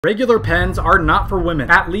Regular pens are not for women.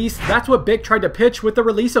 At least, that's what Bic tried to pitch with the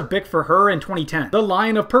release of Bic for Her in 2010. The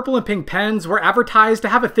line of purple and pink pens were advertised to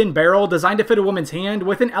have a thin barrel designed to fit a woman's hand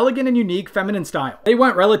with an elegant and unique feminine style. They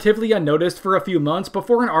went relatively unnoticed for a few months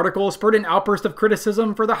before an article spurred an outburst of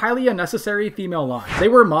criticism for the highly unnecessary female line. They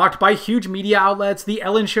were mocked by huge media outlets, The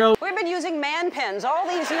Ellen Show, "We've been using man pens all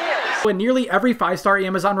these years," and nearly every 5-star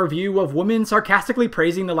Amazon review of women sarcastically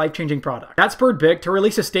praising the life-changing product. That spurred Bic to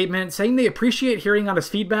release a statement saying they appreciate hearing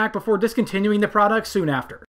honest feedback before discontinuing the product soon after.